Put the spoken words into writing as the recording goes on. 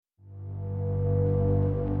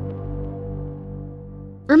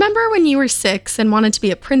Remember when you were 6 and wanted to be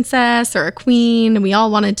a princess or a queen, and we all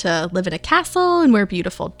wanted to live in a castle and wear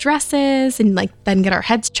beautiful dresses and then get our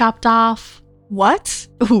heads chopped off? What?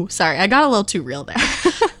 Ooh, sorry, I got a little too real there.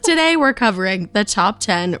 Today we're covering the top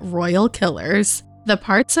 10 royal killers, the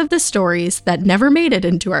parts of the stories that never made it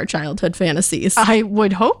into our childhood fantasies. I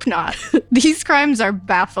would hope not. These crimes are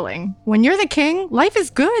baffling. When you're the king, life is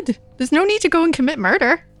good. There's no need to go and commit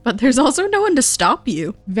murder. But there's also no one to stop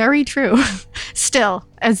you. Very true. Still,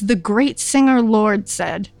 as the great singer Lorde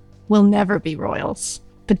said, we'll never be royals.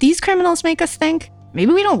 But these criminals make us think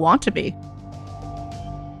maybe we don't want to be.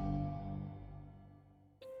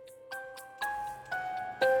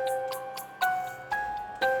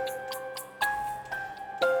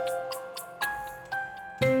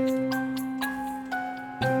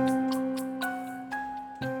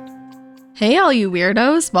 Hey, all you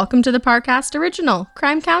weirdos. Welcome to the Parcast Original,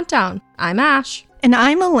 Crime Countdown. I'm Ash. And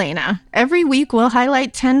I'm Elena. Every week we'll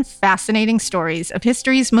highlight 10 fascinating stories of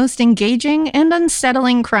history's most engaging and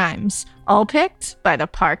unsettling crimes, all picked by the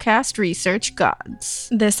Parcast research gods.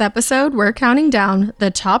 This episode, we're counting down the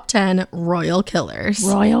top 10 royal killers.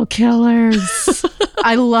 Royal killers.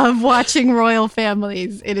 I love watching royal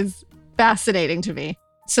families. It is fascinating to me.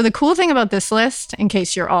 So the cool thing about this list, in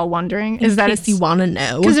case you're all wondering, is that if you want to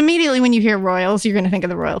know. Because immediately when you hear royals, you're going to think of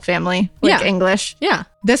the royal family, like English. Yeah.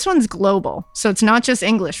 This one's global, so it's not just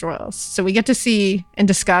English royals. So we get to see and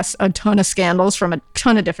discuss a ton of scandals from a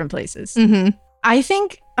ton of different places. Mm-hmm. I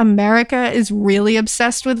think America is really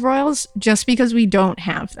obsessed with royals just because we don't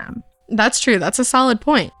have them. That's true. That's a solid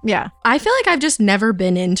point. Yeah. I feel like I've just never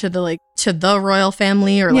been into the royal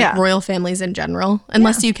family or royal families in general,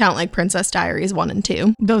 unless you count Princess Diaries 1 and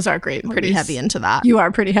 2. Those are great movies. Pretty heavy into that. You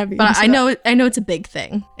are pretty heavy. But I know it's a big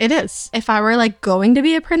thing. It is. If I were going to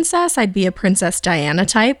be a princess, I'd be a Princess Diana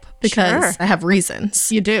type because I have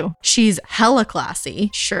reasons. You do. She's hella classy.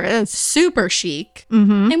 Sure is. Super chic.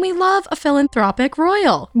 Mm-hmm. And we love a philanthropic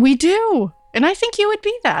royal. We do. And I think you would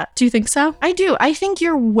be that. Do you think so? I do. I think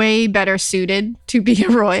you're way better suited to be a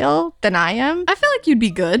royal than I am. I feel like you'd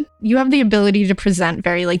be good. You have the ability to present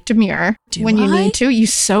very demure when you need to. You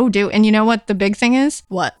so do. And you know what the big thing is?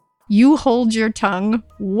 What? You hold your tongue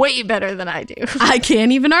way better than I do. I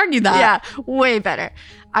can't even argue that. Yeah, way better.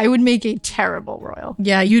 I would make a terrible royal.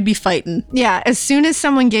 Yeah, you'd be fighting. Yeah, as soon as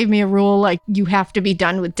someone gave me a rule you have to be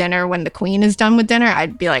done with dinner when the queen is done with dinner,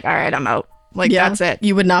 I'd be like, all right, I'm out. That's it.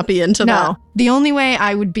 You would not be into that. No. The only way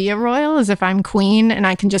I would be a royal is if I'm queen and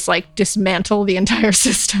I can just dismantle the entire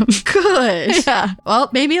system. Good. Yeah. Well,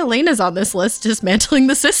 maybe Elena's on this list dismantling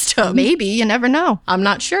the system. Maybe. You never know. I'm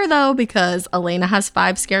not sure though, because Elena has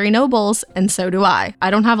 5 scary nobles and so do I. I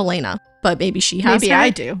don't have Elena, but maybe she has Maybe her. I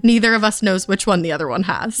do. Neither of us knows which one the other one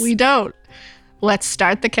has. We don't. Let's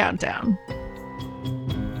start the countdown.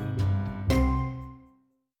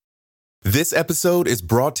 This episode is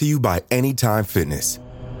brought to you by Anytime Fitness.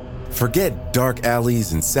 Forget dark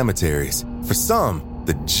alleys and cemeteries. For some,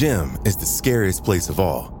 the gym is the scariest place of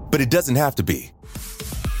all, but it doesn't have to be.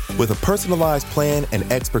 With a personalized plan and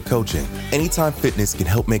expert coaching, Anytime Fitness can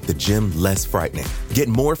help make the gym less frightening. Get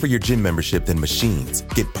more for your gym membership than machines.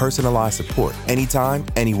 Get personalized support anytime,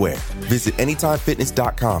 anywhere. Visit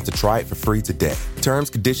AnytimeFitness.com to try it for free today.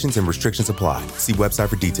 Terms, conditions, and restrictions apply. See website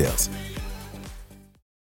for details.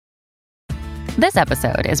 This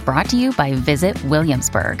episode is brought to you by Visit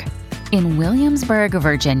Williamsburg. In Williamsburg,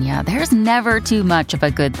 Virginia, there's never too much of a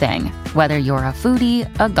good thing. Whether you're a foodie,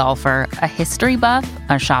 a golfer, a history buff,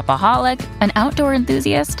 a shopaholic, an outdoor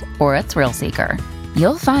enthusiast, or a thrill seeker,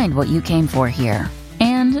 you'll find what you came for here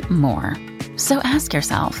and more. So ask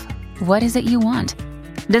yourself, what is it you want?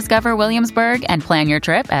 Discover Williamsburg and plan your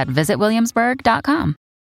trip at visitwilliamsburg.com.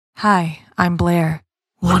 Hi, I'm Blair.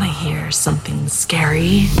 Want to hear something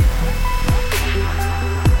scary?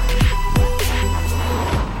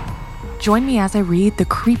 Join me as I read the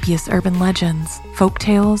creepiest urban legends, folk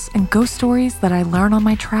tales, and ghost stories that I learn on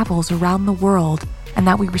my travels around the world and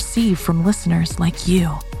that we receive from listeners like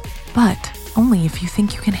you. But only if you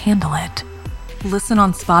think you can handle it. Listen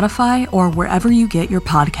on Spotify or wherever you get your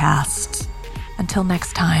podcasts. Until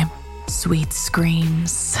next time, sweet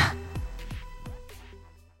screams.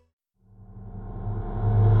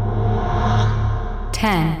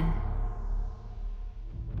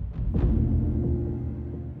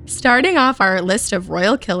 Starting off our list of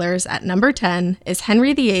royal killers at number 10 is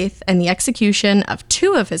Henry VIII and the execution of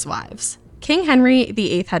 2 of his wives. King Henry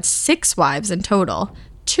VIII had 6 wives in total,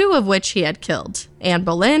 2 of which he had killed, Anne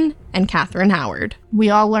Boleyn and Catherine Howard. We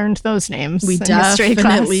all learned those names. We in history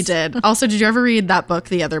definitely class. did. Also, did you ever read that book,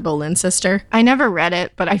 The Other Boleyn Sister? I never read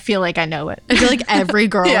it, but I feel like I know it. I feel like every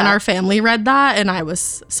girl in Yeah. our family read that, and I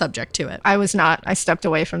was subject to it. I was not. I stepped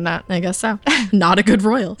away from that. I guess so. Not a good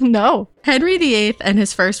royal. No. Henry VIII and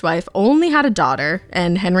his first wife only had a daughter,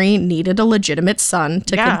 and Henry needed a legitimate son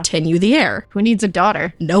to Yeah. continue the heir. Who needs a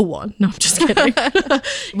daughter? No one. No, I'm just kidding.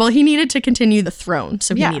 Well, he needed to continue the throne,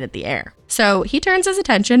 so he Yeah. needed the heir. So he turns his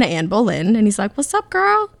attention to Anne Boleyn, and he's like, "What's up,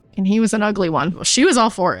 girl?" And he was an ugly one. Well, she was all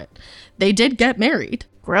for it. They did get married,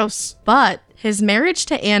 Gross. but his marriage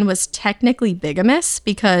to Anne was technically bigamous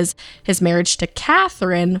because his marriage to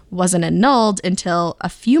Catherine wasn't annulled until a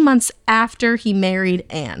few months after he married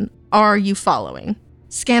Anne. Are you following?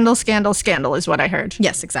 Scandal, scandal, scandal is what I heard.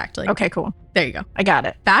 Yes, exactly. Okay, cool. There you go. I got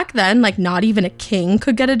it. Back then, like, not even a king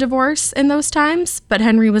could get a divorce in those times, but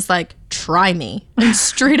Henry was like, "Try me," and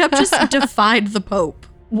straight up just defied the Pope,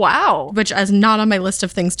 Wow. which is not on my list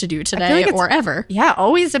of things to do today like it's- or ever. Yeah,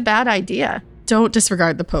 always a bad idea. Don't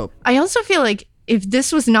disregard the Pope. I also feel like if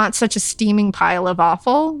this was not such a steaming pile of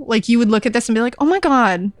awful, like you would look at this and be like, oh my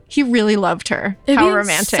God, he really loved her. It'd How be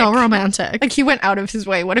romantic. So romantic. Like he went out of his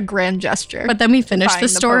way. What a grand gesture. But then we finish Defying the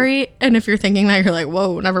the story, and if you're thinking that, you're like,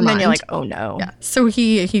 whoa, never and mind. then you're like, oh no. Yeah. So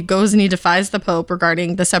he goes and he defies the Pope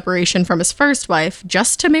regarding the separation from his first wife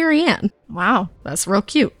just to marry Anne. Wow. That's real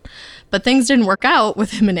cute. But things didn't work out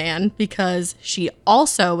with him and Anne because she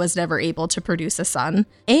also was never able to produce a son.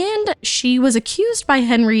 And she was accused by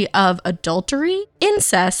Henry of adultery,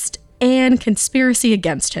 incest, and conspiracy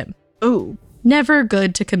against him. Ooh. Never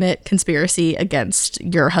good to commit conspiracy against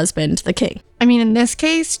your husband, the king. I mean, in this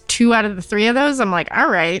case, 2 out of the 3 of those, I'm like, all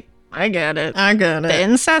right, I get it. I got The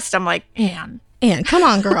incest, I'm like, man, Anne, come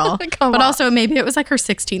on, girl. Come but on. also, maybe it was like her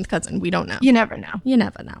 16th cousin. We don't know. you never know. You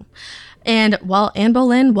never know. And while Anne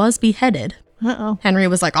Boleyn was beheaded, Uh-oh. Henry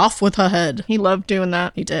was like, "Off with her head." He loved doing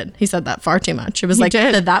that. He did. He said that far too much. It was He like,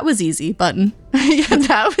 did. that was easy button. Yeah,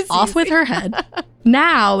 that was Off easy. with her head.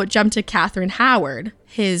 Now, jump to Catherine Howard,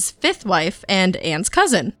 his 5th wife and Anne's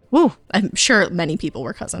cousin. Woo. I'm sure many people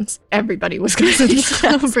were cousins. Everybody was cousins.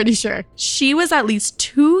 I'm pretty sure. She was at least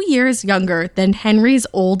 2 years younger than Henry's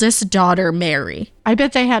oldest daughter, Mary. I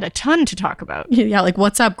bet they had a ton to talk about. Yeah, like,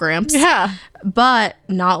 what's up, Gramps? Yeah. But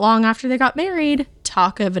not long after they got married,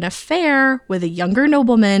 talk of an affair with a younger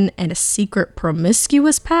nobleman and a secret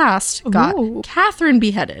promiscuous past got Ooh. Catherine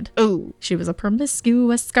beheaded. Ooh. She was a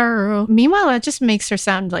promiscuous girl. Meanwhile, that just makes her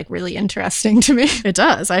sound like really interesting to me. It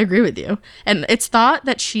does. I agree with you. And it's thought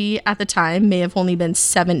that she, at the time, may have only been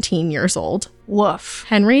 17 years old. Woof.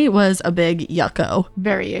 Henry was a big yucko.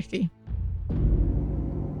 Very icky.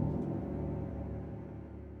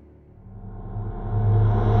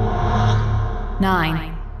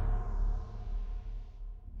 Nine.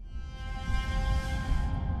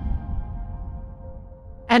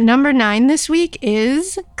 At number 9 this week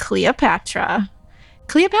is Cleopatra.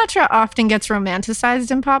 Cleopatra often gets romanticized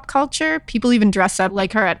in pop culture. People even dress up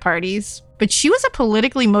like her at parties. But she was a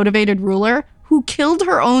politically motivated ruler who killed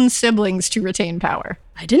her own siblings to retain power.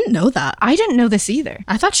 I didn't know that. I didn't know this either.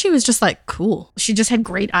 I thought she was just like cool. She just had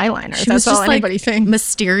great eyeliner. She That's was all just anybody like thinks.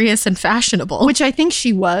 mysterious and fashionable. Which I think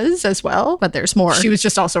she was as well. But there's more. She was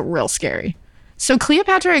just also real scary. So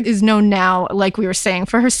Cleopatra is known now, like we were saying,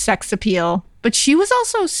 for her sex appeal, but she was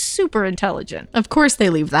also super intelligent. Of course they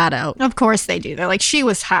leave that out. Of course they do. They're like, she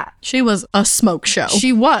was hot. She was a smoke show.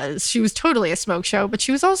 She was totally a smoke show, but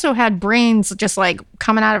she was also had brains just like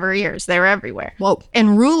coming out of her ears. They were everywhere. Whoa.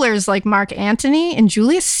 And rulers like Mark Antony and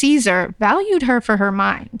Julius Caesar valued her for her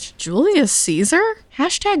mind. Julius Caesar?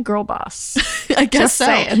 Hashtag girl boss. I guess Just so.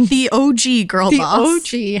 saying. The OG girl The boss.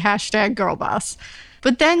 OG hashtag girl boss.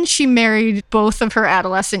 But then she married both of her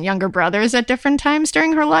adolescent younger brothers at different times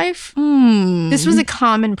during her life. This was a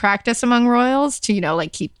common practice among royals to,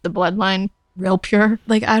 like keep the bloodline real pure.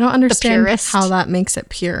 Like, I don't understand purest. how that makes it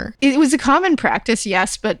pure. It was a common practice,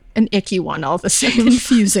 yes, but an icky one all the same.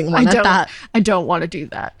 Confusing one at that. I don't want to do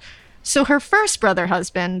that. So her first brother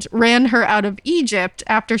husband ran her out of Egypt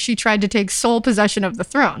after she tried to take sole possession of the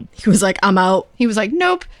throne. He was like, I'm out. He was like,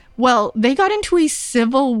 nope. Well, they got into a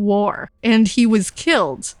civil war and he was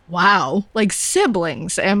killed. Wow. Like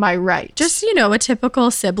siblings, am I right? Just, a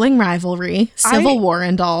typical sibling rivalry, civil war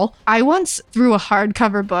and all. I once threw a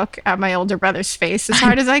hardcover book at my older brother's face as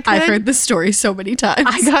hard as I could. I've heard this story so many times.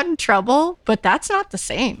 I got in trouble, but that's not the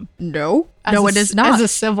same. No. as No, a- it is not. As a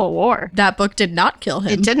civil war. That book did not kill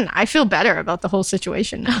him. It didn't. I feel better about the whole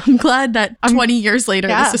situation now. I'm glad that 20 years later,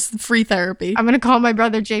 Yeah. this is free therapy. I'm going to call my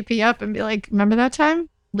brother JP up and be like, remember that time?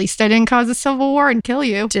 At least I didn't cause a civil war and kill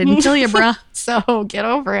you. Didn't kill you, bruh. So get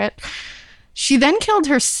over it. She then killed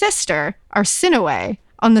her sister, Arsinoe,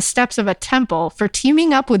 on the steps of a temple for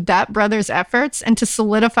teaming up with that brother's efforts and to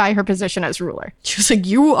solidify her position as ruler. She was like,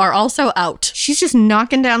 you are also out. She's just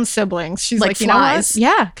knocking down siblings. She's like, you know what?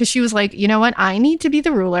 Yeah, because she was like, you know what? I need to be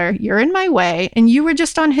the ruler. You're in my way. And you were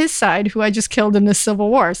just on his side, who I just killed in this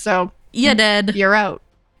civil war. So you dead. You're out.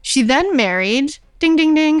 She then married, ding,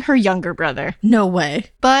 ding, ding, her younger brother. No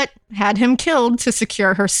way. But had him killed to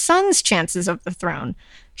secure her son's chances of the throne.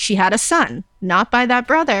 She had a son, not by that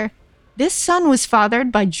brother. This son was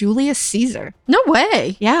fathered by Julius Caesar. No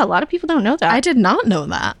way. Yeah, a lot of people don't know that. I did not know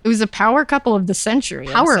that. It was a power couple of the century.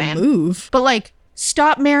 Power move. But like,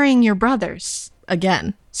 stop marrying your brothers.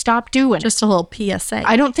 Again. Stop doing it. Just a little PSA.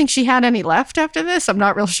 I don't think she had any left after this. I'm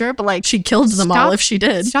not real sure, but like, she killed them all if she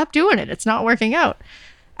did. Stop doing it. It's not working out.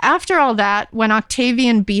 After all that, when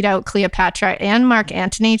Octavian beat out Cleopatra and Mark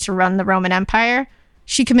Antony to run the Roman Empire,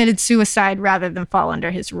 she committed suicide rather than fall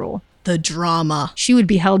under his rule. The drama. She would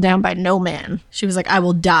be held down by no man. She was like, I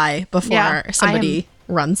will die before somebody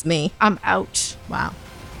runs me. I'm out. Wow.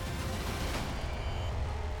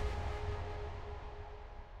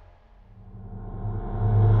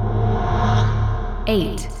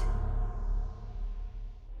 Eight.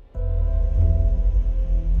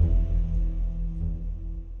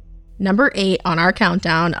 Number 8 on our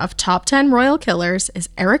countdown of top 10 royal killers is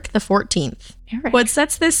Eric the 14th. Eric. What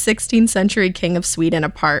sets this 16th century king of Sweden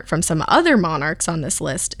apart from some other monarchs on this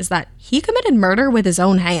list is that he committed murder with his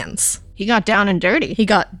own hands. He got down and dirty. He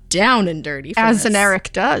got down and dirty. As an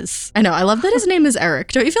Eric does. I know. I love that his name is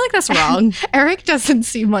Eric. Don't you feel like that's wrong? Eric doesn't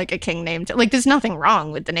seem like a king name. Like, there's nothing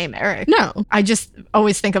wrong with the name Eric. No. I just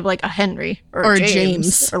always think of like a Henry or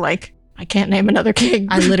James. Or like, I can't name another king.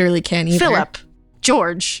 I literally can't either. Philip.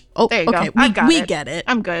 George. Oh, there you okay. go. We get it.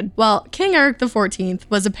 I'm good. Well, King Eric XIV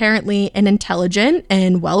was apparently an intelligent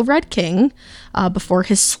and well-read king before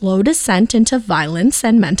his slow descent into violence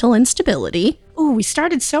and mental instability. Ooh, we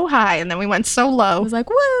started so high and then we went so low. I was like,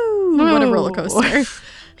 woo, what a roller coaster.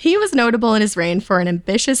 He was notable in his reign for an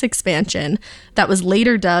ambitious expansion that was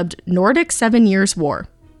later dubbed Nordic 7 Years' War.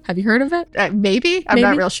 Have you heard of it? Maybe? I'm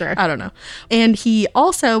not real sure. I don't know. And he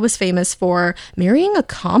also was famous for marrying a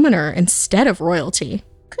commoner instead of royalty.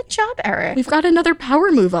 Good job, Eric. We've got another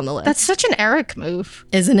power move on the list. That's such an Eric move.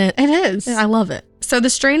 Isn't it? It is. I love it. So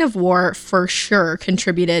the strain of war for sure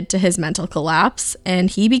contributed to his mental collapse, and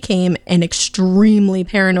he became an extremely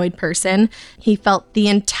paranoid person. He felt the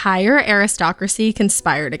entire aristocracy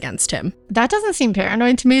conspired against him. That doesn't seem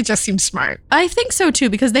paranoid to me. It just seems smart. I think so too,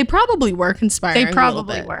 because they probably were conspiring. They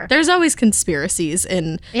probably were. There's always conspiracies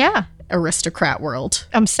in aristocrat world.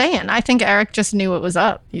 I'm saying, I think Eric just knew it was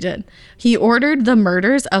up. He did. He ordered the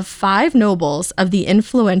murders of 5 nobles of the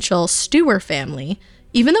influential Steuer family,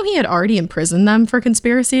 even though he had already imprisoned them for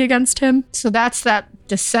conspiracy against him. So that's that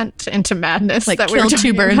descent into madness. Like, that kill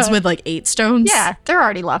 2 birds with like 8 stones. Yeah, they're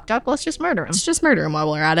already locked up. Let's just murder them. Let's just murder him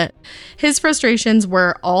while we're at it. His frustrations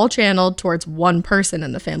were all channeled towards one person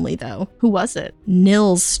in the family, though. Who was it?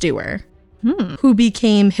 Nils Steuer, who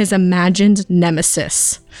became his imagined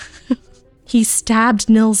nemesis. He stabbed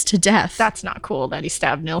Nils to death. That's not cool that he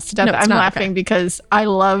stabbed Nils to death. No, I'm laughing because I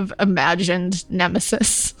love imagined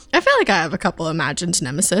nemesis. I feel like I have a couple imagined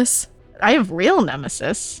nemesis. I have real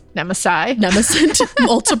nemesis. Nemesi. Nemesis.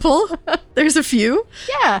 Multiple. There's a few.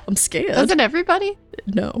 Yeah. I'm scared. Doesn't everybody?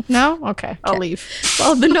 No. No? Okay. I'll leave.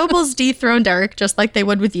 Well, the nobles dethroned Eric just like they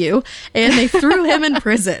would with you, and they threw him in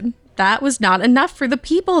prison. That was not enough for the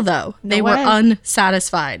people, though. They were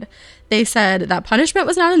unsatisfied. They said that punishment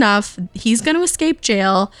was not enough. He's going to escape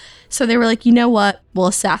jail. So they were like, you know what? We'll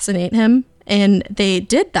assassinate him. And they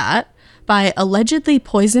did that by allegedly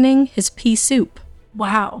poisoning his pea soup.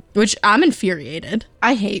 Wow. Which I'm infuriated.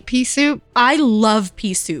 I hate pea soup. I love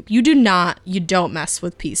pea soup. You don't mess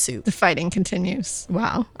with pea soup. The fighting continues.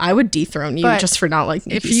 Wow. I would dethrone you just for not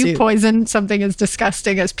liking pea soup. If you poison something as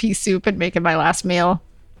disgusting as pea soup and make it my last meal,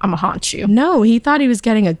 I'm gonna haunt you. No, he thought he was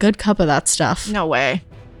getting a good cup of that stuff. No way.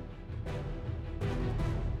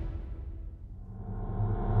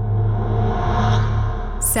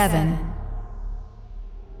 Seven.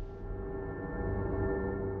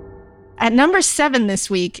 At number 7 this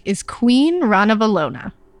week is Queen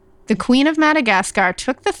Ranavalona. The Queen of Madagascar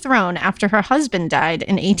took the throne after her husband died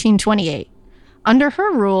in 1828. Under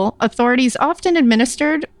her rule, authorities often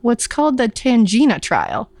administered what's called the Tangina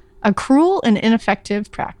trial, a cruel and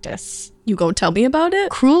ineffective practice. You go tell me about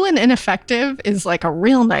it? Cruel and ineffective is like a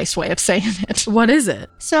real nice way of saying it. What is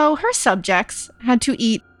it? So her subjects had to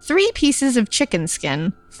eat 3 pieces of chicken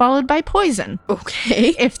skin, followed by poison.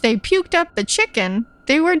 Okay. If they puked up the chicken,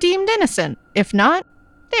 they were deemed innocent. If not,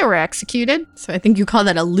 they were executed. So I think you call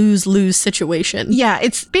that a lose-lose situation. Yeah,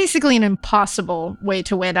 it's basically an impossible way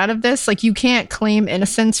to win out of this. Like, you can't claim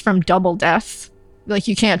innocence from double death. Like,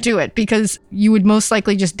 you can't do it because you would most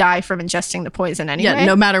likely just die from ingesting the poison anyway. Yeah,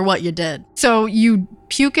 no matter what you did. So you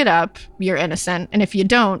puke it up, you're innocent. And if you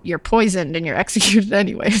don't, you're poisoned and you're executed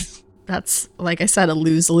anyways. That's, like I said, a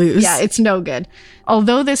lose-lose. Yeah, it's no good.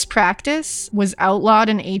 Although this practice was outlawed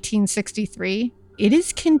in 1863, it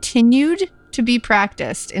is continued to be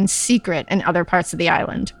practiced in secret in other parts of the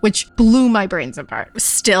island, which blew my brains apart.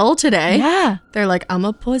 Still today? Yeah. They're like, I'm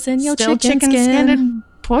a poison your Still chicken skin. and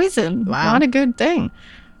poison. Wow. Not a good thing.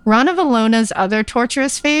 Rana Vallona's other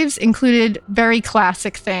torturous faves included very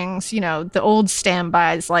classic things, you know, the old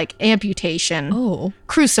standbys like amputation,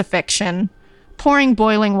 crucifixion, pouring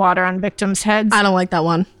boiling water on victims' heads. I don't like that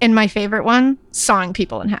one. And my favorite one, sawing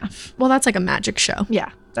people in half. Well, that's like a magic show. Yeah,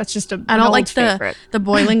 that's just I don't like favorite. the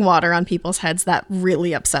boiling water on people's heads. That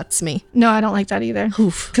really upsets me. No, I don't like that either.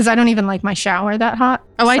 Because I don't even like my shower that hot.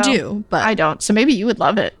 Oh, I So do, but I don't. So maybe you would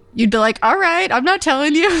love it. You'd be like, all right, I'm not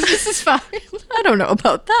telling you. This is fine. I don't know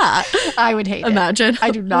about that. I would hate Imagine. it.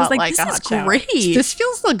 I do I not was like, like this a is hot shower. great. This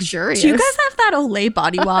feels luxurious. Do you guys have that Olay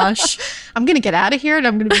body wash? I'm going to get out of here and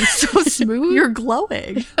I'm going to be so smooth. You're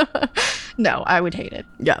glowing. No, I would hate it.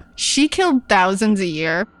 Yeah. She killed thousands a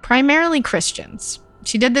year, primarily Christians.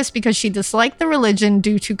 She did this because she disliked the religion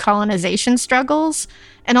due to colonization struggles,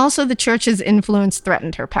 and also the church's influence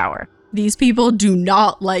threatened her power. These people do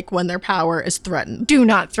not like when their power is threatened. Do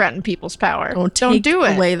not threaten people's power. Don't do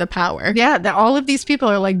it. away the power. Yeah, all of these people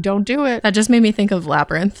are like, don't do it. That just made me think of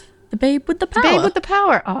Labyrinth. The babe with the power. Babe with the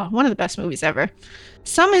Power. Oh, one of the best movies ever.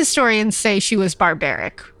 Some historians say she was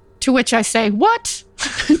barbaric, to which I say, what?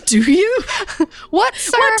 Do you? What,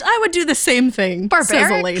 sir? What? I would do the same thing, says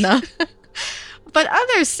Barbaric? Elena. But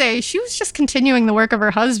others say she was just continuing the work of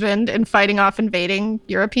her husband and fighting off invading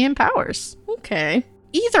European powers. Okay.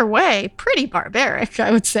 Either way, pretty barbaric,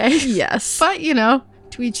 I would say. Yes. But, you know,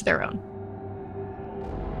 to each their own.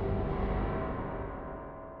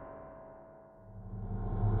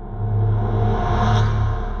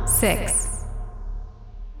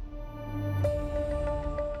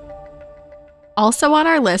 Also on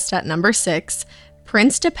our list at number 6,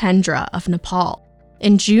 Prince Dipendra of Nepal.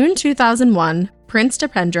 In June 2001, Prince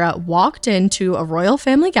Dipendra walked into a royal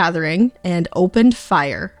family gathering and opened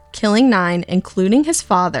fire, killing 9, including his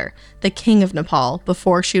father, the King of Nepal,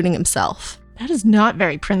 before shooting himself. That is not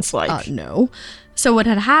very prince-like. No. So what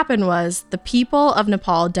had happened was the people of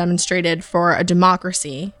Nepal demonstrated for a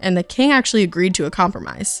democracy, and the king actually agreed to a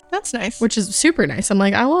compromise, That's nice. which is super nice. I'm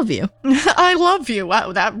like, I love you. I love you.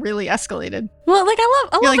 Wow, that really escalated. Well, like I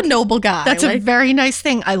love like, a noble guy. That's a like, very nice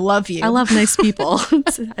thing. I love you. I love nice people.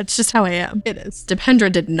 It's just how I am. It is.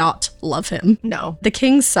 Dipendra did not love him. No. The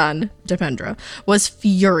king's son, Dipendra, was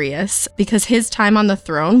furious because his time on the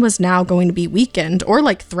throne was now going to be weakened or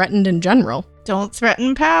like threatened in general. Don't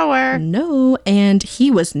threaten power. No, and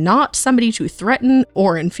he was not somebody to threaten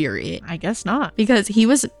or infuriate. I guess not. Because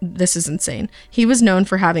this is insane. He was known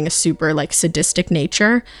for having a super like sadistic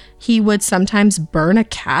nature. He would sometimes burn a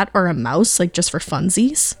cat or a mouse like just for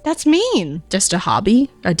funsies. That's mean. Just a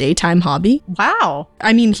hobby, a daytime hobby. Wow.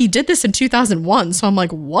 I mean, he did this in 2001, so I'm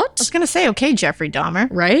like, I what? was going to say, okay, Jeffrey Dahmer.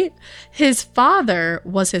 Right? His father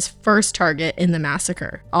was his first target in the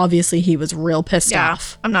massacre. Obviously, he was real pissed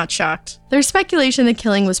off. I'm not shocked. There's speculation the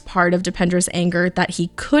killing was part of Dipendra's anger that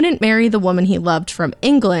he couldn't marry the woman he loved from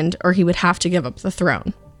England or he would have to give up the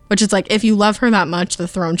throne. Which is like, if you love her that much, the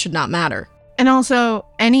throne should not matter. And also,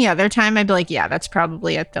 any other time, I'd be like, yeah, that's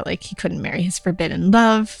probably it. That like he couldn't marry his forbidden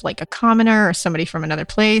love, like a commoner or somebody from another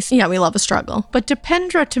place. Yeah, we love a struggle. But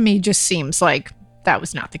Dipendra to me just seems like that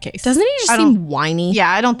was not the case. Doesn't he just seem whiny?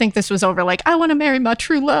 Yeah, I don't think this was over like, I want to marry my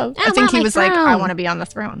true love. I think he was like, I want to be on the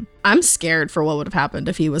throne. I'm scared for what would have happened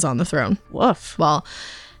if he was on the throne. Woof. Well,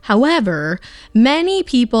 however, many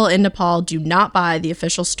people in Nepal do not buy the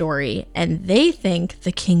official story, and they think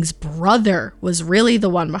the king's brother was really the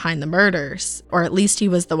one behind the murders, or at least he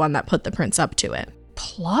was the one that put the prince up to it.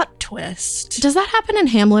 Plot twist. Does that happen in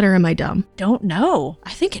Hamlet, or am I dumb? Don't know.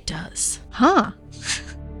 I think it does. Huh.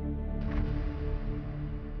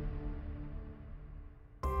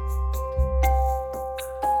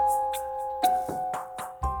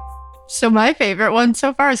 So my favorite one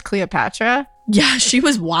so far is Cleopatra. Yeah, she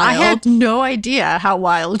was wild. I had no idea how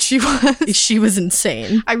wild she was. She was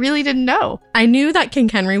insane. I really didn't know. I knew that King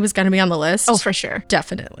Henry was going to be on the list. Oh, for sure.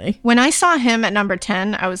 Definitely. When I saw him at number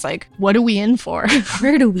 10, I was like, what are we in for?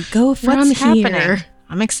 Where do we go from What's here? happening?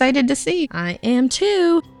 I'm excited to see. I am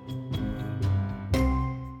too.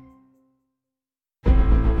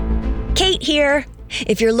 Kate here.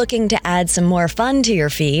 If you're looking to add some more fun to your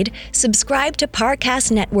feed, subscribe to Parcast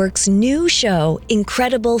Network's new show,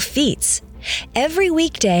 Incredible Feats. Every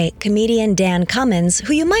weekday, comedian Dan Cummins,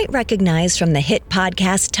 who you might recognize from the hit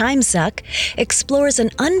podcast Time Suck, explores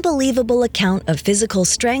an unbelievable account of physical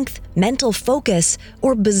strength, mental focus,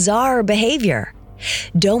 or bizarre behavior.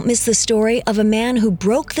 Don't miss the story of a man who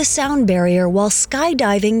broke the sound barrier while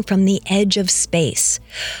skydiving from the edge of space,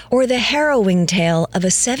 or the harrowing tale of a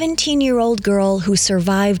 17-year-old girl who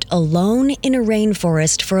survived alone in a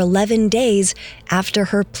rainforest for 11 days after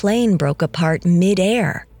her plane broke apart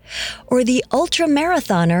mid-air, or the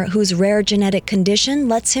ultra-marathoner whose rare genetic condition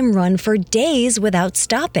lets him run for days without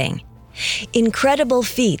stopping. Incredible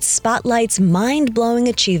Feats spotlights mind-blowing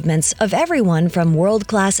achievements of everyone from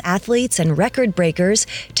world-class athletes and record breakers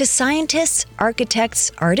to scientists,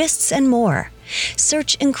 architects, artists, and more.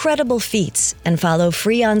 Search Incredible Feats and follow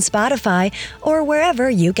free on Spotify or wherever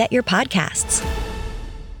you get your podcasts.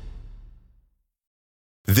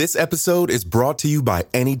 This episode is brought to you by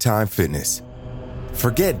Anytime Fitness.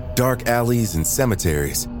 Forget dark alleys and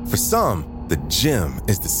cemeteries. For some, the gym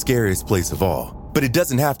is the scariest place of all, but it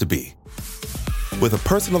doesn't have to be. With a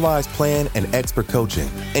personalized plan and expert coaching,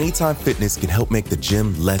 Anytime Fitness can help make the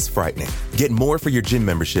gym less frightening. Get more for your gym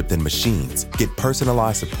membership than machines. Get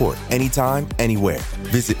personalized support anytime, anywhere.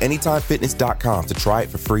 Visit AnytimeFitness.com to try it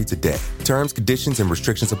for free today. Terms, conditions, and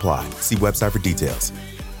restrictions apply. See website for details.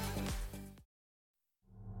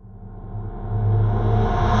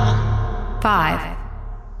 Five.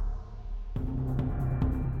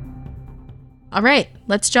 All right,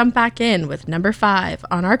 let's jump back in with number 5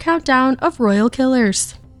 on our countdown of royal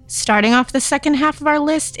killers. Starting off the second half of our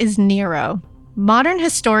list is Nero. Modern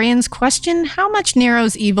historians question how much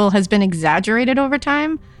Nero's evil has been exaggerated over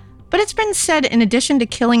time, but it's been said in addition to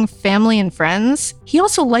killing family and friends, he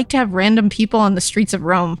also liked to have random people on the streets of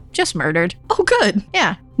Rome just murdered. Oh, good.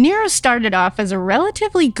 Yeah. Nero started off as a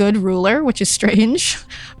relatively good ruler, which is strange,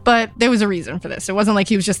 but there was a reason for this. It wasn't like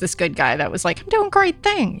he was just this good guy that was like, I'm doing great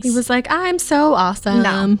things. He was like, I'm so awesome.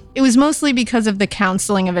 No. It was mostly because of the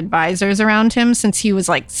counseling of advisors around him since he was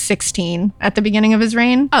like 16 at the beginning of his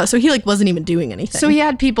reign. Oh, so he like wasn't even doing anything. So he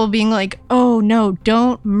had people being like, oh no,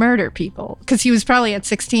 don't murder people. Because he was probably at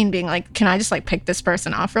 16 being like, can I just like pick this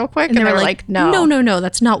person off real quick? And they were like, no,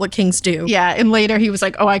 that's not what kings do. Yeah, and later he was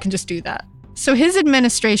like, oh, I can just do that. So his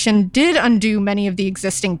administration did undo many of the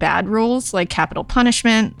existing bad rules, like capital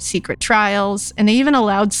punishment, secret trials, and they even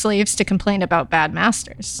allowed slaves to complain about bad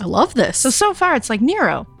masters. I love this. So far it's like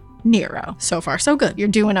Nero. So far, so good. You're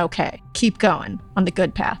doing okay. Keep going on the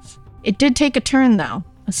good path. It did take a turn, though.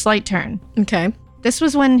 A slight turn. Okay. This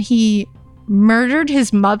was when he murdered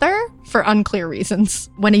his mother for unclear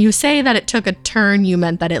reasons. When you say that it took a turn, you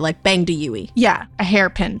meant that it like banged a Yui. Yeah, a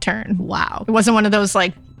hairpin turn. Wow. It wasn't one of those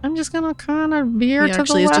like, I'm just gonna kind of veer to the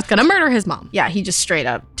left. He is just gonna murder his mom. Yeah, he just straight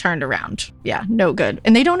up turned around. Yeah, no good.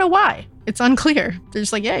 And they don't know why. It's unclear. They're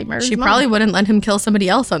just like, yeah, he murdered his mom. Probably wouldn't let him kill somebody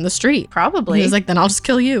else on the street. Probably. He was like, then I'll just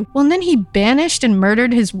kill you. Well, and then he banished and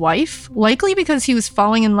murdered his wife, likely because he was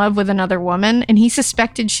falling in love with another woman, and he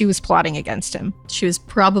suspected she was plotting against him. She was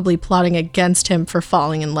probably plotting against him for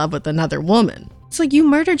falling in love with another woman. It's like, you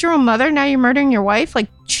murdered your own mother, now you're murdering your wife? Like,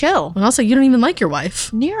 chill. And also, you don't even like your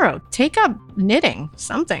wife. Nero, take up knitting,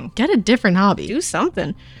 something. Get a different hobby. Do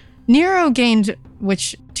something. Nero gained,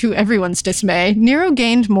 which to everyone's dismay, Nero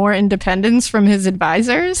gained more independence from his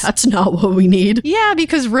advisors. That's not what we need. Yeah,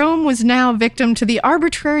 because Rome was now victim to the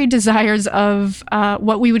arbitrary desires of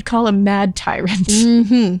what we would call a mad tyrant.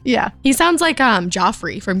 Mm-hmm. Yeah. He sounds like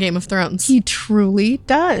Joffrey from Game of Thrones. He truly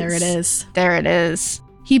does. There it is. There it is.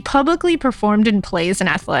 He publicly performed in plays and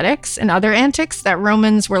athletics and other antics that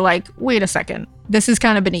Romans were like, wait a second, this is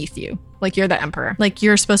kind of beneath you. Like, you're the emperor. Like,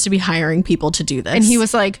 you're supposed to be hiring people to do this. And he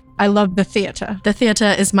was like, I love the theater. The theater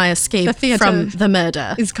is my escape from the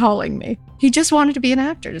murder. Is calling me. He just wanted to be an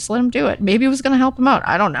actor. Just let him do it. Maybe it was going to help him out.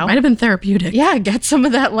 I don't know. Might have been therapeutic. Yeah, get some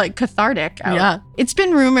of that, like, cathartic out. Yeah. It's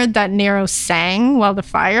been rumored that Nero sang while the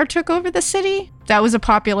fire took over the city. That was a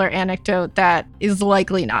popular anecdote that is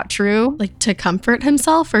likely not true. Like, to comfort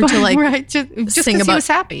himself or to, like, right, just sing about he was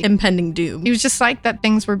happy. Impending doom. He was just like that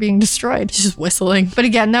things were being destroyed. Just whistling. But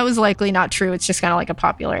again, that was likely not true. It's just kind of like a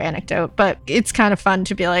popular anecdote. But it's kind of fun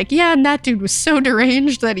to be like, yeah, and that dude was so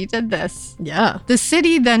deranged that he did this. Yeah. The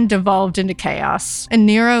city then devolved into chaos, and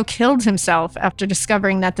Nero killed himself after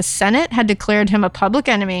discovering that the Senate had declared him a public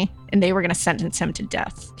enemy and they were going to sentence him to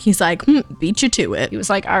death. He's like, beat you to it. He was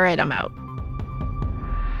like, all right, I'm out.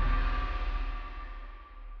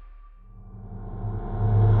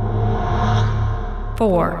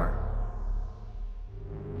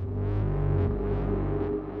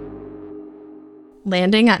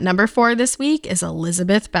 Landing at number 4 this week is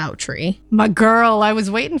Elizabeth Bowtry. My girl, I was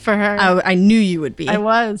waiting for her. I knew you would be. I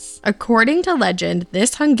was. According to legend,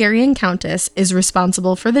 this Hungarian countess is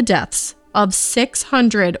responsible for the deaths of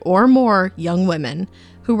 600 or more young women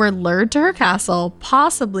who were lured to her castle,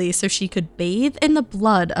 possibly so she could bathe in the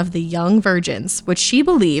blood of the young virgins, which she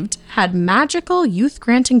believed had magical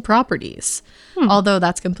youth-granting properties, although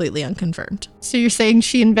that's completely unconfirmed. So you're saying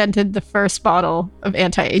she invented the first bottle of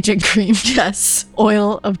anti-aging cream? Yes.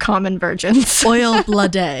 Oil of common virgins. Oil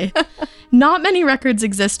blade. Not many records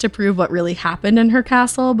exist to prove what really happened in her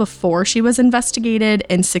castle before she was investigated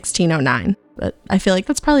in 1609. But I feel like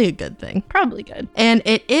that's probably a good thing. Probably good. And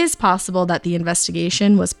it is possible that the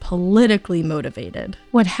investigation was politically motivated.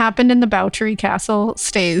 What happened in the Bowtry Castle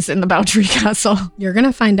stays in the Bowtry Castle. You're going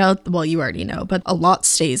to find out, well, you already know, but a lot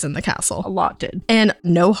stays in the castle. A lot did. And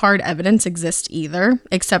no hard evidence exists either,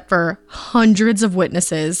 except for hundreds of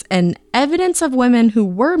witnesses, and evidence of women who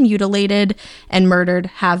were mutilated and murdered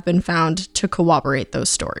have been found to corroborate those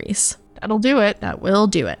stories. That'll do it. That will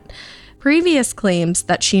do it. Previous claims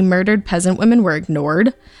that she murdered peasant women were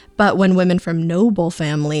ignored, but when women from noble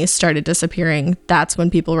families started disappearing, that's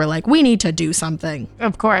when people were like, we need to do something.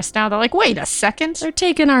 Of course. Now they're like, wait a second. They're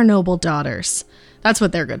taking our noble daughters. That's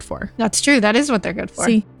what they're good for. That's true. That is what they're good for.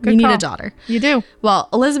 See, good you need call. a daughter. You do. Well,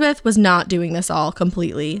 Elizabeth was not doing this all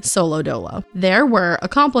completely solo dolo. There were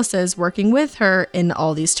accomplices working with her in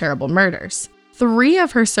all these terrible murders. 3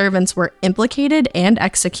 of her servants were implicated and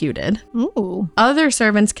executed. Ooh. Other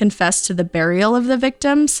servants confessed to the burial of the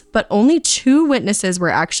victims, but only 2 witnesses were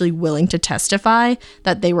actually willing to testify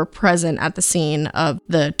that they were present at the scene of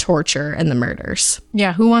the torture and the murders.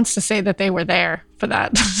 Yeah, who wants to say that they were there for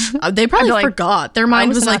that? They probably like, forgot. Their mind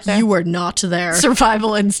was was not like, there. you were not there.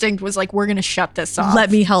 Survival instinct was like, we're going to shut this off.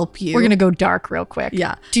 Let me help you. We're going to go dark real quick.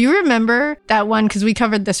 Yeah. Do you remember that one? Because we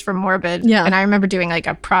covered this for Morbid. Yeah. And I remember doing like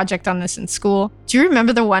a project on this in school. Do you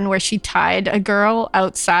remember the one where she tied a girl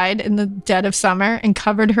outside in the dead of summer and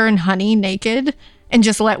covered her in honey naked and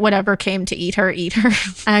just let whatever came to eat her?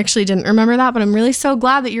 I actually didn't remember that, but I'm really so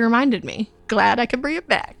glad that you reminded me. Glad I could bring it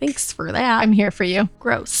back. Thanks for that. I'm here for you.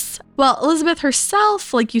 Gross. Well, Elizabeth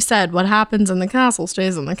herself, like you said, what happens in the castle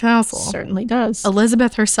stays in the castle. Certainly does.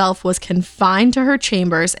 Elizabeth herself was confined to her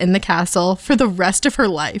chambers in the castle for the rest of her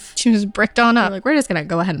life. She was bricked on They're up. like, we're just going to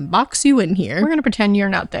go ahead and box you in here. We're going to pretend you're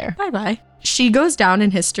not there. Bye-bye. She goes down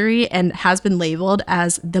in history and has been labeled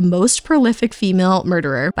as the most prolific female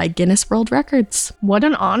murderer by Guinness World Records. What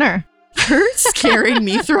an honor. You're scaring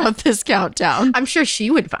me throughout this countdown. I'm sure she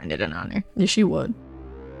would find it an honor. Yeah, she would.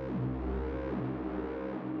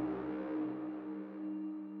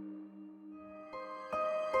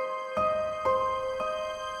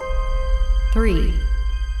 Three.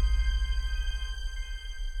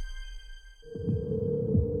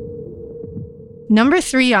 Number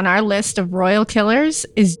 3 on our list of royal killers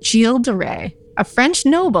is Gilles de Rais. A French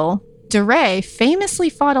noble, de Rais famously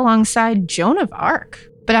fought alongside Joan of Arc.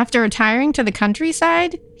 But after retiring to the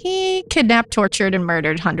countryside, he kidnapped, tortured, and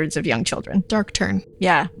murdered hundreds of young children. Dark turn.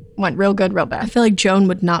 Yeah, went real good, real I bad. feel like Joan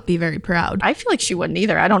would not be very proud. I feel like she wouldn't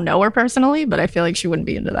either. I don't know her personally, but I feel like she wouldn't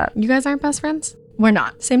be into that. You guys aren't best friends? We're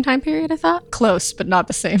not. Same time period, I thought? Close, but not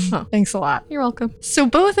the same. Oh. Thanks a lot. You're welcome. So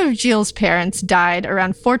both of Gilles' parents died around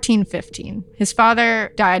 1415. His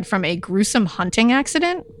father died from a gruesome hunting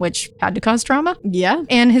accident, which had to cause trauma. Yeah.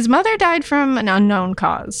 And his mother died from an unknown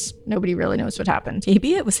cause. Nobody really knows what happened.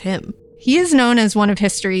 Maybe it was him. He is known as one of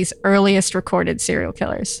history's earliest recorded serial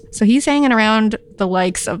killers. So he's hanging around the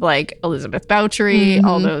likes of like Elizabeth Bowtry,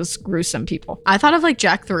 all those gruesome people. I thought of like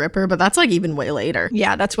Jack the Ripper, but that's like even way later.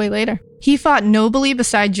 Yeah, that's way later. He fought nobly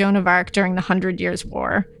beside Joan of Arc during the 100 Years'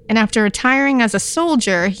 War. And after retiring as a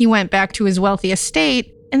soldier, he went back to his wealthy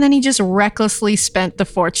estate, and then he just recklessly spent the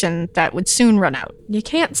fortune that would soon run out. You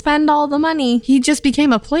can't spend all the money. He just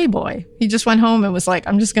became a playboy. He just went home and was like,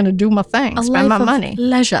 I'm just going to do my thing, A spend my life of money.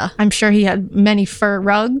 leisure. I'm sure he had many fur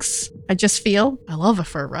rugs. I just feel. I love a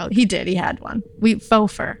fur rug. He did. He had one.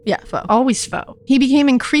 Faux fur. Yeah, faux. Always faux. He became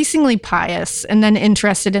increasingly pious and then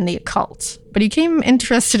interested in the occult. But he became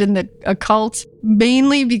interested in the occult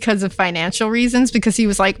mainly because of financial reasons, because he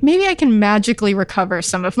was like, maybe I can magically recover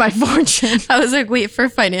some of my fortune. I was like, wait, for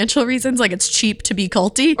financial reasons? Like it's cheap to be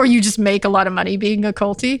culty? Or you just make a lot of money being a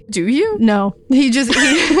culty. Do you? No.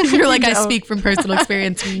 You're like, I No. speak from personal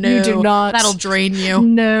experience. No, You do not. That'll drain you.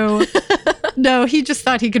 No. No, he just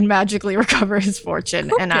thought he could magically recover his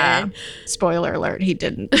fortune. Okay. And spoiler alert, he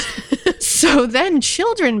didn't. So then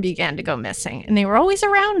children began to go missing, and they were always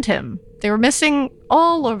around him. They were missing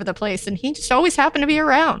all over the place, and he just always happened to be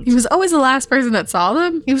around. He was always the last person that saw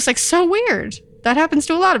them. He was like so weird. That happens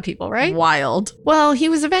to a lot of people, right? Wild. Well, he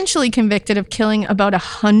was eventually convicted of killing about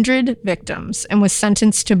 100 victims and was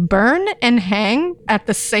sentenced to burn and hang at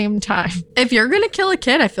the same time. If you're gonna kill a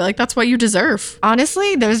kid, I feel like that's what you deserve.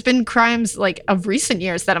 Honestly, there's been crimes like of recent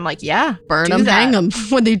years that I'm like, yeah, Burn do 'em, that. hang 'em.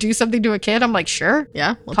 When they do something to a kid, I'm like, sure.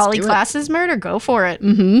 Yeah, let's do it. Polyclasses murder, go for it.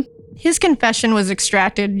 Mm-hmm. His confession was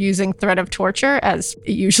extracted using threat of torture, as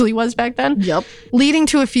it usually was back then. Yep. Leading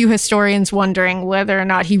to a few historians wondering whether or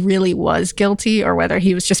not he really was guilty or whether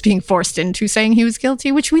he was just being forced into saying he was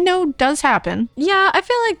guilty, which we know does happen. Yeah, I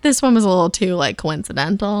feel like this one was a little too, like,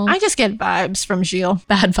 coincidental. I just get vibes from Gilles.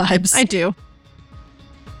 Bad vibes. I do.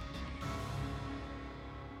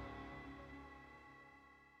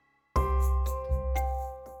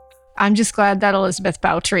 I'm just glad that Elizabeth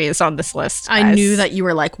Bowtry is on this list. I guys. knew that you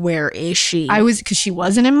were like, where is she? I was, because she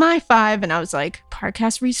wasn't in my 5, and I was like,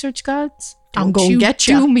 Parcast research gods? I'm Don't gonna you get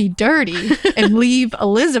ya. do me dirty and leave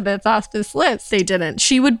Elizabeth off this list. They didn't.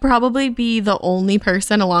 She would probably be the only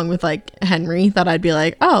person, along with like Henry, that I'd be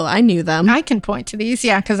like, oh, I knew them. I can point to these,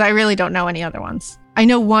 yeah, because I really don't know any other ones. I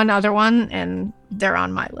know one other one, and they're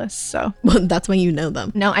on my list, so. Well, that's when you know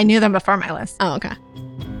them. No, I knew them before my list. Oh, okay.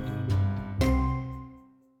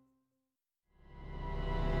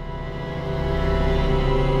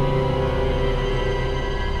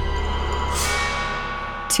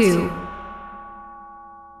 Two.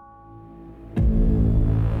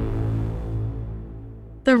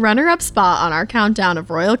 The runner-up spot on our countdown of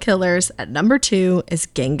royal killers at number 2 is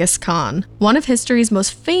Genghis Khan. One of history's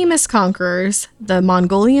most famous conquerors, the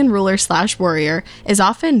Mongolian ruler/warrior, is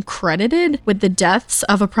often credited with the deaths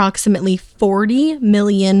of approximately 40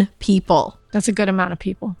 million people. That's a good amount of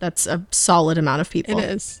people. That's a solid amount of people. It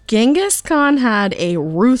is. Genghis Khan had a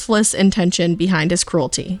ruthless intention behind his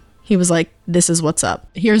cruelty. He was like, this is what's up.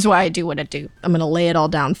 Here's why I do what I do. I'm going to lay it all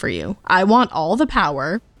down for you. I want all the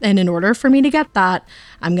power. And in order for me to get that,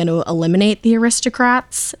 I'm going to eliminate the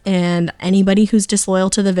aristocrats, and anybody who's disloyal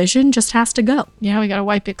to the vision just has to go. Yeah, we gotta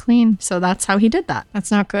wipe it clean. So that's how he did that. That's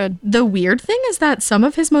not good. The weird thing is that some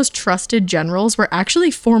of his most trusted generals were actually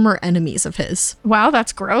former enemies of his. Wow,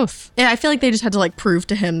 that's growth. And I feel like they just had to like prove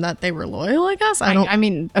to him that they were loyal, I guess. I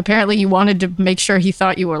mean, apparently you wanted to make sure he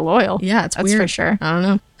thought you were loyal. Yeah, it's that's weird. for sure. I don't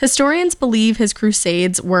know. Historians believe his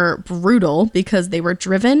crusades were brutal because they were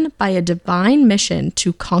driven by a divine mission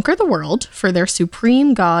to conquer the world for their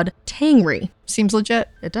supreme god, Tengri. Seems legit.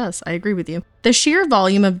 It does. I agree with you. The sheer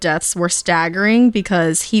volume of deaths were staggering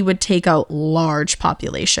because he would take out large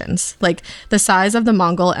populations. Like, the size of the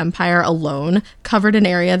Mongol Empire alone covered an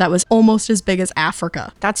area that was almost as big as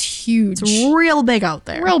Africa. That's huge. It's real big out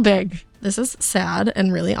there. Real big. This is sad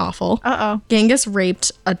and really awful. Uh-oh. Genghis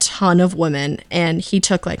raped a ton of women, and he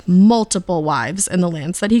took like multiple wives in the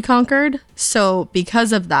lands that he conquered. So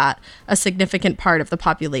because of that, a significant part of the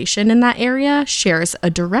population in that area shares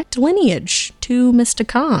a direct lineage to Mr.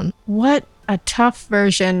 Khan. What a tough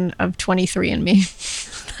version of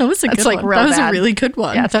 23andMe. That was a That's good like one. real That was bad. a really good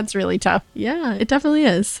one. Yeah, that's really tough. Yeah, it definitely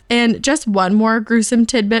is. And just one more gruesome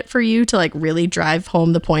tidbit for you to like really drive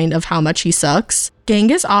home the point of how much he sucks.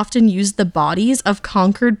 Genghis often used the bodies of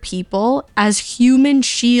conquered people as human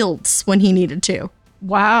shields when he needed to.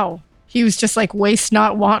 Wow. He was just like, waste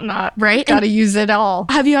not, want not. Right? Gotta use it all.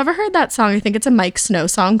 Have you ever heard that song? I think it's a Mike Snow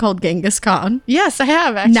song called Genghis Khan. Yes, I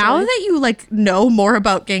have, actually. Now that you like know more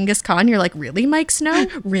about Genghis Khan, you're like, really, Mike Snow?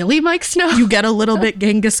 Really, Mike Snow? You get a little bit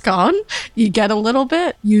Genghis Khan? You get a little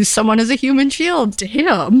bit. Use someone as a human shield.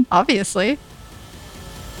 Damn. Obviously.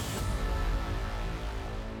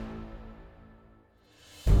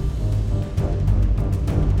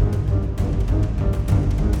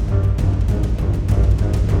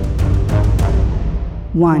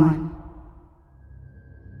 One.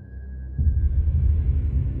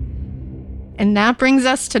 And that brings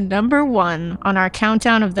us to number 1 on our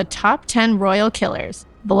countdown of the top 10 royal killers,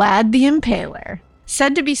 Vlad the Impaler.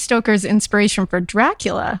 Said to be Stoker's inspiration for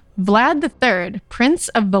Dracula, Vlad III, Prince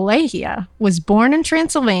of Wallachia, was born in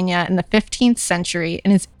Transylvania in the 15th century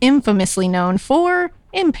and is infamously known for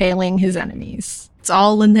impaling his enemies. It's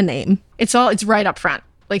all in the name. It's right up front.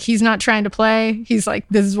 Like, he's not trying to play. He's like,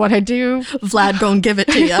 this is what I do. Vlad gon' give it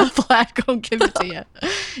to ya. Vlad gon' give it to you.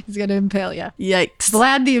 He's gonna impale you. Yikes.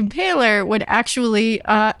 Vlad the Impaler would actually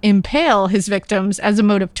impale his victims as a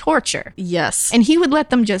mode of torture. Yes. And he would let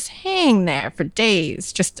them just hang there for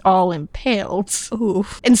days, just all impaled. Ooh.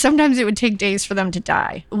 And sometimes it would take days for them to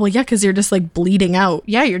die. Well, yeah, because you're just like bleeding out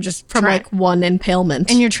Yeah, you're just from try- like one impalement.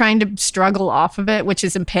 and you're trying to struggle off of it, which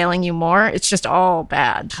is impaling you more. It's just all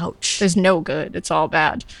bad. Ouch. There's no good. It's all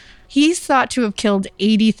bad. He's thought to have killed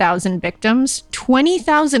 80,000 victims,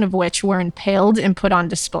 20,000 of which were impaled and put on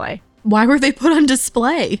display. Why were they put on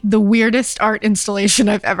display? The weirdest art installation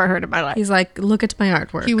I've ever heard in my life. He's like, look at my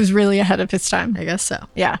artwork. He was really ahead of his time. I guess so.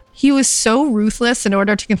 Yeah. He was so ruthless in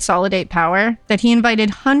order to consolidate power that he invited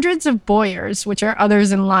hundreds of boyars, which are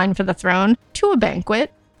others in line for the throne, to a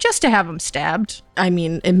banquet just to have him stabbed. I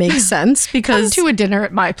mean, it makes sense Come because... to a dinner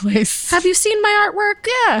at my place. Have you seen my artwork?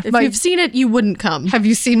 Yeah. If you've seen it, you wouldn't come. Have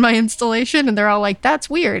you seen my installation? And they're all like, that's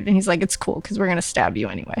weird. And he's like, it's cool because we're going to stab you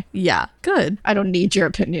anyway. Yeah, good. I don't need your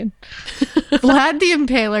opinion. Vlad the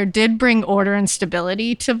Impaler did bring order and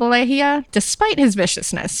stability to Wallachia, despite his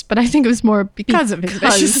viciousness. But I think it was more because of his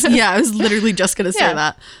viciousness. Yeah, I was literally just going to say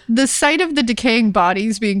that. The sight of the decaying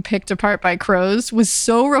bodies being picked apart by crows was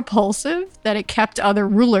so repulsive that it kept other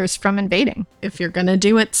rulers from invading. If you're going to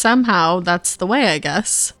do it somehow, that's the way, I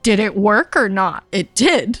guess. Did it work or not? It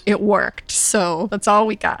did. It worked. So That's all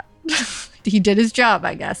we got. He did his job,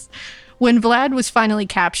 I guess. When Vlad was finally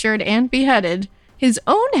captured and beheaded, his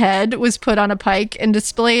own head was put on a pike and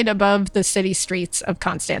displayed above the city streets of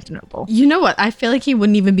Constantinople. you know what? I feel like he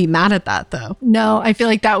wouldn't even be mad at that, though. No, I feel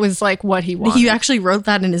like that was like what he wanted. He actually wrote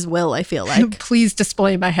that in his will, I feel like. Please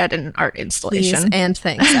display my head in an art installation. Please and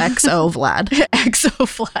thanks, XO Vlad. XO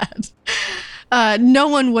Vlad. No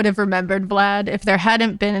one would have remembered Vlad if there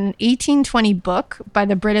hadn't been an 1820 book by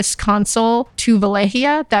the British consul to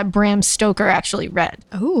Wallachia that Bram Stoker actually read.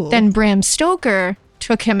 Oh. Then Bram Stoker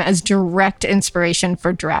took him as direct inspiration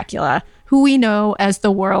for Dracula, who we know as the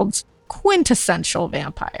world's quintessential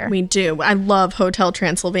vampire. We do. I love Hotel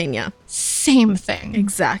Transylvania. Same thing.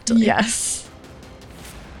 Exactly. Yes.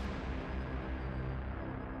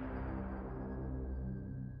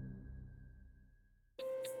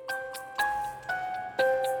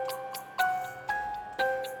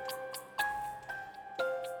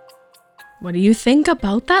 What do you think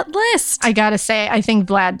about that list? I gotta say, I think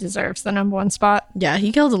Vlad deserves the #1 spot. Yeah,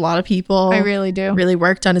 he killed a lot of people. I really do. Really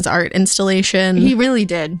worked on his art installation. He really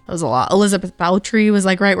did. That was a lot. Elizabeth Bowtry was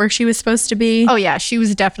like right where she was supposed to be. Oh yeah, she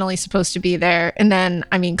was definitely supposed to be there. And then,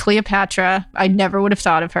 I mean, Cleopatra, I never would have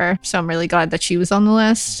thought of her. So I'm really glad that she was on the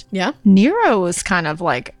list. Yeah. Nero was kind of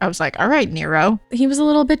like, I was like, all right, Nero. He was a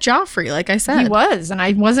little bit Joffrey, like I said. He was, and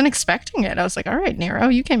I wasn't expecting it. I was like, all right, Nero,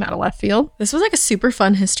 you came out of left field. This was like a super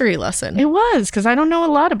fun history lesson. It was, because I don't know a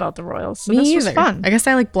lot about the royals. So Me this either. was fun. I guess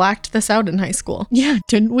I like blacked this out in high school. Yeah,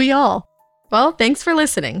 didn't we all? Well, thanks for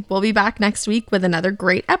listening. We'll be back next week with another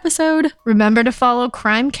great episode. Remember to follow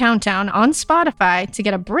Crime Countdown on Spotify to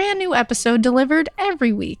get a brand new episode delivered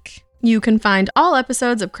every week. You can find all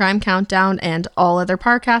episodes of Crime Countdown and all other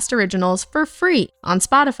Parcast originals for free on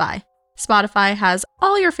Spotify. Spotify has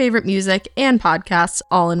all your favorite music and podcasts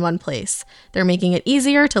all in one place. They're making it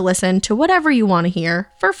easier to listen to whatever you want to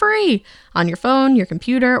hear for free on your phone, your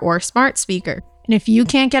computer, or smart speaker. And if you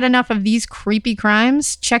can't get enough of these creepy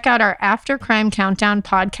crimes, check out our After Crime Countdown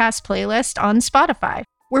podcast playlist on Spotify,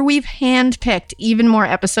 where we've handpicked even more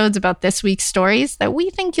episodes about this week's stories that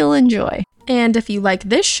we think you'll enjoy. And if you like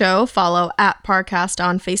this show, follow @Parcast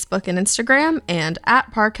on Facebook and Instagram and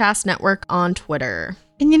 @Parcast Network on Twitter.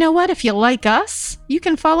 And you know what? If you like us, you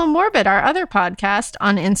can follow Morbid, our other podcast,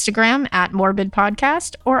 on Instagram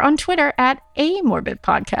 @MorbidPodcast or on Twitter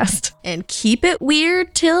 @AMorbidPodcast. And keep it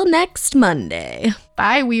weird till next Monday.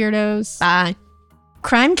 Bye, weirdos. Bye.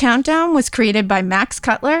 Crime Countdown was created by Max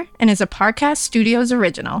Cutler and is a Parcast Studios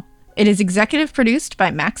original. It is executive produced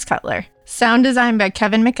by Max Cutler. Sound designed by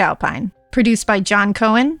Kevin McAlpine. Produced by John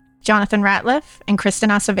Cohen, Jonathan Ratliff, and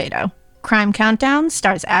Kristen Acevedo. Crime Countdown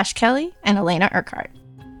stars Ash Kelly and Elena Urquhart.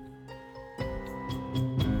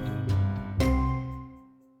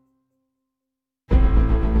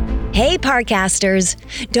 Hey, Parcasters!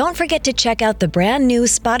 Don't forget to check out the brand new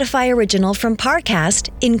Spotify original from Parcast,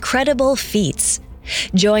 Incredible Feats.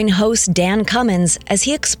 Join host Dan Cummins as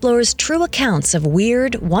he explores true accounts of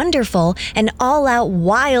weird, wonderful, and all-out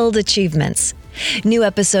wild achievements. New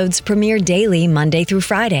episodes premiere daily Monday through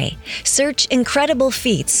Friday. Search Incredible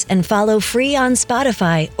Feats and follow free on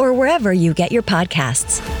Spotify or wherever you get your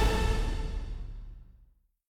podcasts.